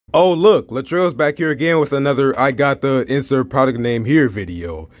Oh look, Latrell's back here again with another I got the insert product name here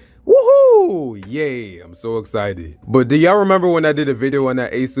video. Woohoo! Yay, I'm so excited. But do y'all remember when I did a video on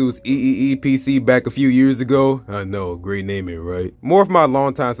that Asus EEE PC back a few years ago? I know, great naming, right? More of my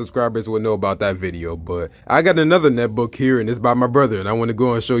longtime subscribers will know about that video, but I got another netbook here and it's by my brother and I want to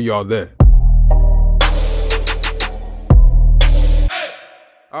go and show y'all that.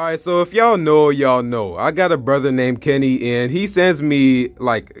 Alright, so if y'all know, y'all know. I got a brother named Kenny and he sends me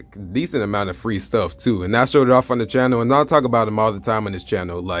like a decent amount of free stuff too. And I showed it off on the channel and I'll talk about him all the time on this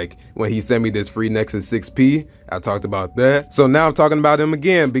channel. Like when he sent me this free Nexus 6P, I talked about that. So now I'm talking about him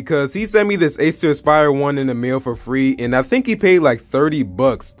again because he sent me this Acer Aspire 1 in the mail for free. And I think he paid like 30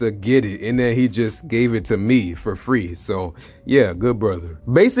 bucks to get it. And then he just gave it to me for free. So yeah, good brother.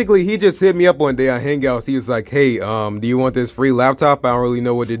 Basically, he just hit me up one day on Hangouts. He was like, hey, do you want this free laptop? I don't really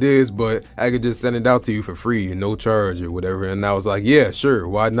know what it is, but I could just send it out to you for free, no charge or whatever. And I was like, yeah, sure,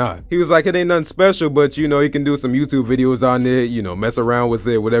 why not? He was like, it ain't nothing special, but you know, you can do some YouTube videos on it, you know, mess around with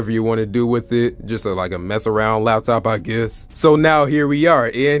it, whatever you want to do with it. Just like a mess around laptop, I guess. So now here we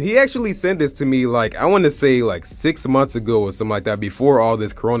are. And he actually sent this to me like, I want to say like 6 months ago or something like that, before all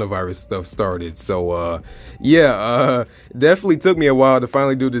this coronavirus stuff started. So yeah, definitely took me a while to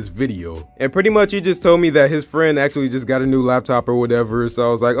finally do this video. And pretty much he just told me that his friend actually just got a new laptop or whatever. So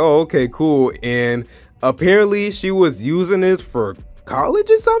I was like, oh, okay, cool. And apparently she was using this for college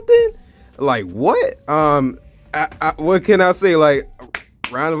or something. Like what? What can I say? Like,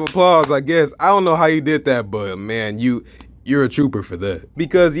 round of applause, I guess. I don't know how you did that, but man, you're a trooper for that.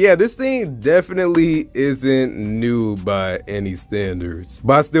 Because yeah, this thing definitely isn't new by any standards.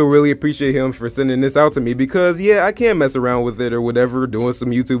 But I still really appreciate him for sending this out to me because yeah, I can mess around with it or whatever, doing some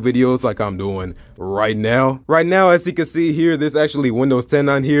YouTube videos like I'm doing right now. Right now, as you can see here, there's actually Windows 10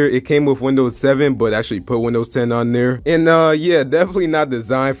 on here. It came with Windows 7, but actually put Windows 10 on there. And yeah, definitely not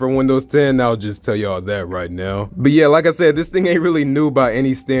designed for Windows 10. I'll just tell y'all that right now. But yeah, like I said, this thing ain't really new by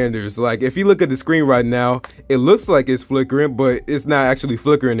any standards. Like if you look at the screen right now, it looks like it's flickering, but it's not actually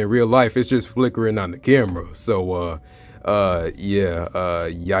flickering in real life. It's just flickering on the camera. So yeah,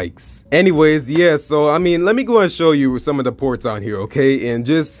 yikes. Anyways, yeah, so I mean, let me go and show you some of the ports on here, okay? And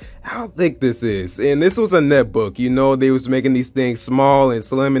just how thick this is. And this was a netbook, you know, they was making these things small and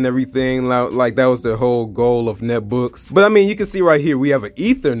slim and everything, like that was the whole goal of netbooks. But I mean, you can see right here we have an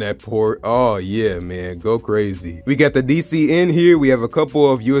Ethernet port. Oh yeah, man, go crazy. We got the DC in here. We have a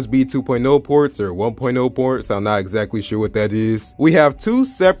couple of USB 2.0 ports or 1.0 ports. I'm not exactly sure what that is. We have two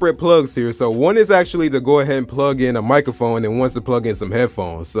separate plugs here. So one is actually to go ahead and plug in a microphone and one's to plug in some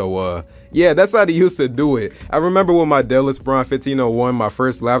headphones. So yeah, that's how they used to do it. I remember with my Dell Inspiron 1501, my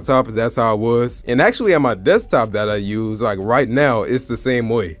first laptop, that's how it was. And actually on my desktop that I use, like right now, it's the same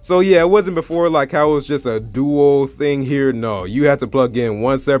way. So yeah, it wasn't before like how it was just a dual thing here. No, you had to plug in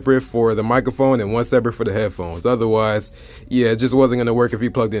one separate for the microphone and one separate for the headphones. Otherwise, yeah, it just wasn't gonna work if you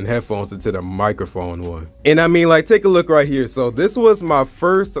plugged in headphones into the microphone one. And I mean, like, take a look right here. So this was my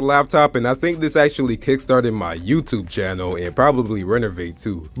first laptop, and I think this actually kickstarted my YouTube channel and probably Renovate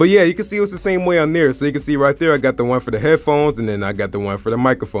too. But yeah, you can see it's the same way on there. So you can see right there, I got the one for the headphones and then I got the one for the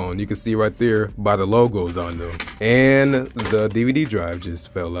microphone. You can see right there by the logos on them. And the DVD drive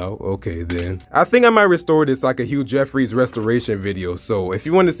just fell out. Okay, then. I think I might restore this like a Hugh Jeffries restoration video. So if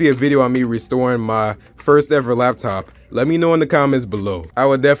you want to see a video on me restoring my first ever laptop, let me know in the comments below. I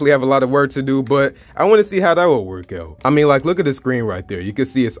would definitely have a lot of work to do, but I want to see how that will work out. I mean, like, look at the screen right there. You can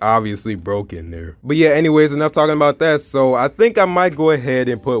see it's obviously broken there. But yeah, anyways, enough talking about that. So I think I might go ahead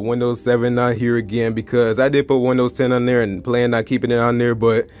and put Windows 7 on here again because I did put Windows 10 on there and plan on keeping it on there,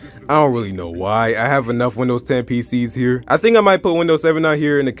 but I don't really know why. I have enough Windows 10 PCs here. I think I might put Windows 7 on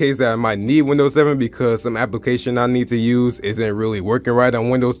here in the case that I might need Windows 7 because some application I need to use isn't really working right on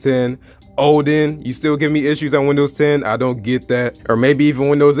Windows 10. Odin, you still give me issues on Windows 10? I don't get that. Or maybe even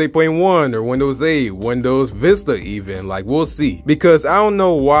Windows 8.1 or Windows 8, Windows Vista even, like we'll see. Because I don't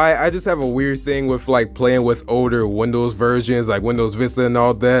know why, I just have a weird thing with like playing with older Windows versions like Windows Vista and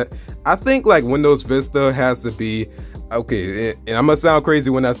all that. I think like Windows Vista has to be, okay, and I'm gonna sound crazy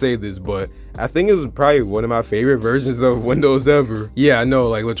when I say this, but I think it was probably one of my favorite versions of Windows ever. Yeah, I know,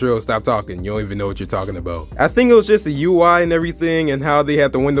 like, Latrell, stop talking. You don't even know what you're talking about. I think it was just the UI and everything and how they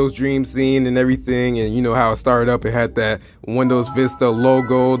had the Windows Dream scene and everything, and you know how it started up, it had that Windows Vista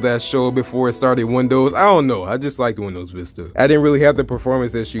logo that showed before it started Windows. I don't know, I just like the Windows Vista. I didn't really have the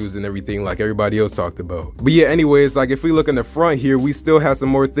performance issues and everything like everybody else talked about. But yeah, anyways, like if we look in the front here, we still have some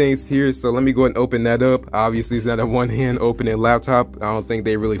more things here. So let me go ahead and open that up. Obviously it's not a one-hand opening laptop. I don't think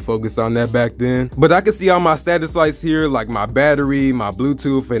they really focused on that back then. But I can see all my status lights here, like my battery, my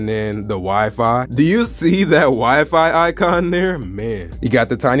Bluetooth, and then the Wi-Fi. Do you see that Wi-Fi icon there? Man, you got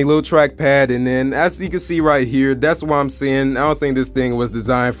the tiny little trackpad, and then as you can see right here, that's why I'm saying I don't think this thing was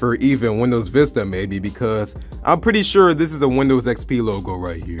designed for even Windows Vista, maybe, because I'm pretty sure this is a Windows XP logo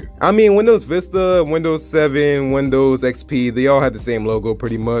right here. I mean, Windows Vista, Windows 7, Windows XP, they all had the same logo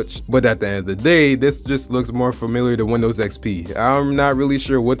pretty much, but at the end of the day, this just looks more familiar to Windows XP. I'm not really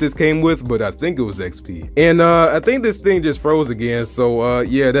sure what this came with, but I think it was XP. And I think this thing just froze again, so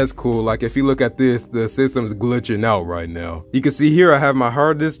yeah, that's cool. Like if you look at this, the system's glitching out right now. You can see here I have my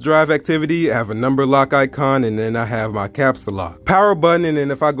hard disk drive activity, I have a number lock icon, and then I have my caps lock, power button, and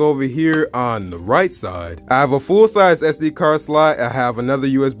then if I go over here on the right side, I have a full-size SD card slot, I have another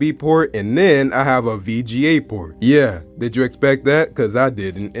USB port, and then I have a VGA port. Yeah, did you expect that? Because I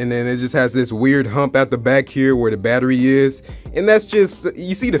didn't. And then it just has this weird hump at the back here where the battery is, and that's just,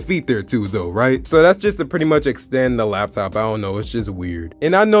 you see the feet there too though, right? So that's just to pretty much extend the laptop. I don't know, it's just weird.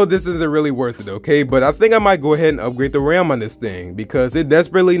 And I know this isn't really worth it, okay, but I think I might go ahead and upgrade the RAM on this thing because it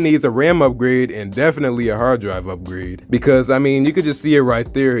desperately needs a RAM upgrade and definitely a hard drive upgrade. Because I mean, you could just see it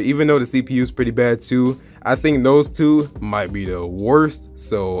right there. Even though the CPU is pretty bad too, I think those two might be the worst,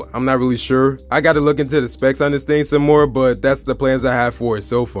 so I'm not really sure. I got to look into the specs on this thing some more, but that's the plans I have for it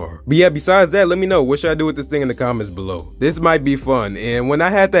so far. But yeah, besides that, let me know what should I do with this thing in the comments below. This might be fun. And when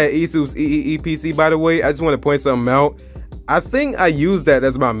I had that Asus EEE PC, by the way, I just want to point something out. I think I used that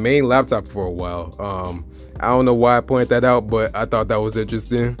as my main laptop for a while. I don't know why I pointed that out, but I thought that was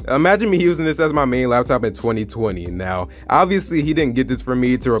interesting. Imagine me using this as my main laptop in 2020. Now, obviously he didn't get this for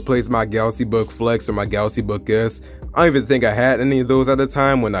me to replace my Galaxy Book Flex or my Galaxy Book S. I don't even think I had any of those at the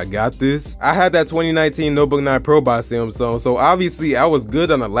time when I got this. I had that 2019 Notebook 9 Pro by Samsung, so obviously I was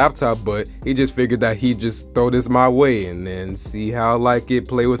good on a laptop, but he just figured that he'd just throw this my way and then see how I like it,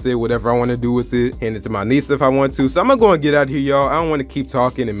 play with it, whatever I want to do with it, hand it to my niece if I want to. So I'm gonna go and get out of here, y'all. I don't want to keep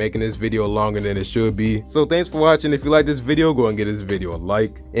talking and making this video longer than it should be. So thanks for watching. If you like this video, go and give this video a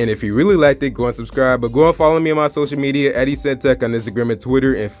like. And if you really liked it, go and subscribe. But go and follow me on my social media at ECentech on Instagram and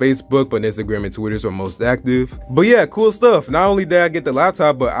Twitter and Facebook, but Instagram and Twitter are most active. But yeah, cool stuff. Not only did I get the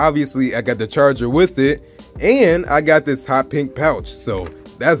laptop, but obviously I got the charger with it, and I got this hot pink pouch, so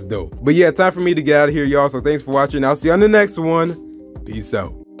that's dope. But yeah, time for me to get out of here, y'all. So thanks for watching. I'll see you on the next one. Peace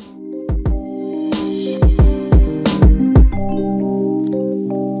out.